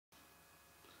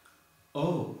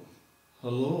Oh,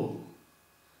 hello.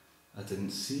 I didn't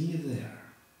see you there.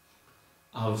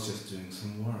 I was just doing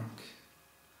some work.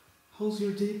 How's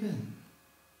your day been?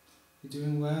 You're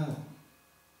doing well.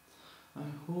 I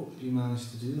hope you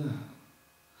managed to do that.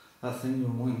 That thing you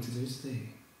were wanting to do today.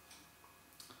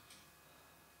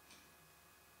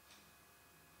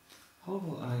 How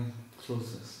about I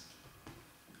close this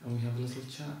and we have a little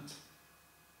chat?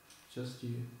 Just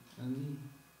you and me.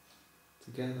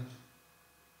 Together.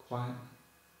 Quiet.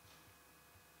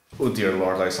 Oh dear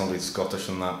Lord, I sounded Scottish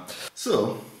on that.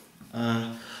 So,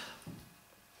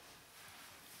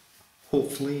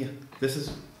 hopefully this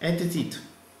is edited.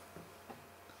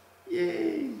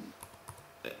 Yay!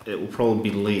 It will probably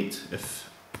be late if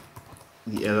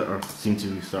the editor seems to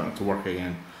be starting to work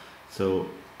again. So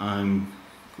I'm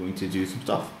going to do some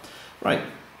stuff.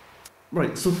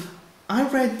 Right, so I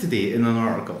read today in an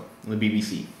article on the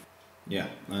BBC. Yeah,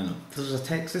 I know. There's a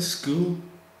Texas school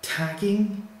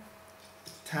tagging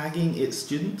its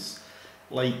students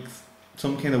like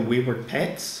some kind of wayward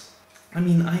pets. I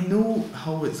mean, I know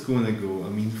how it's going to go. I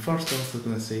mean, first off, they're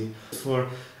going to say for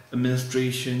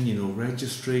administration, you know,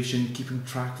 registration, keeping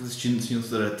track of the students, you know,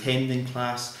 so they're attending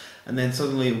class, and then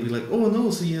suddenly it'll be like, oh no,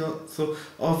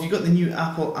 oh, have you got the new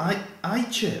Apple i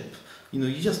chip? You know,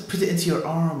 you just put it into your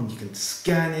arm and you can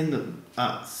scan in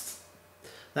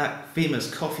that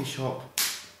famous coffee shop,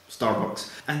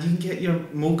 Starbucks, and you can get your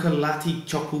mocha latte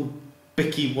choco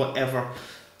bicky whatever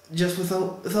just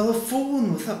without a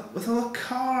phone, without a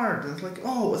card. And it's like,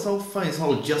 oh, it's all fine, it's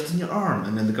all just in your arm,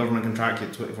 and then the government can track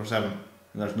it 24/7,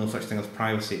 and there's no such thing as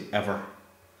privacy ever.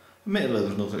 Admittedly,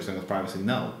 there's no such thing as privacy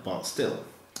now, but still.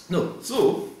 No,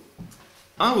 so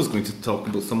I was going to talk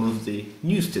about some of the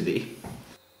news today.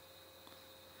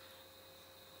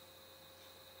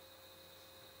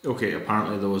 Okay,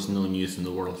 apparently there was no news in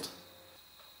the world.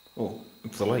 Oh,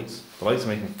 it's the lights. The lights are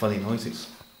making funny noises.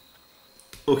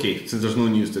 Okay, since there's no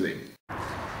news today.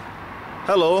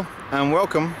 Hello, and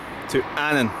welcome to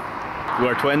Annan.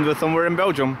 We're twinned with somewhere in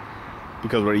Belgium,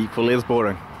 because we're equally as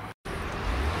boring.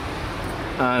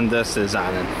 And this is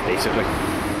Annan, basically.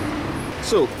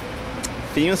 So,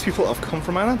 famous people have come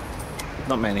from Annan?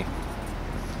 Not many.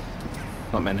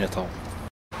 Not many at all.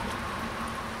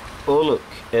 Oh look,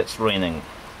 it's raining.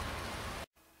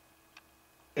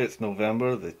 It's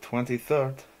November the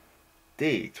 23rd,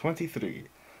 day 23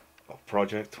 of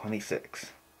Project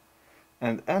 26,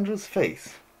 and Andrew's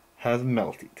face has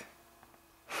melted.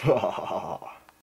 Ha ha ha ha.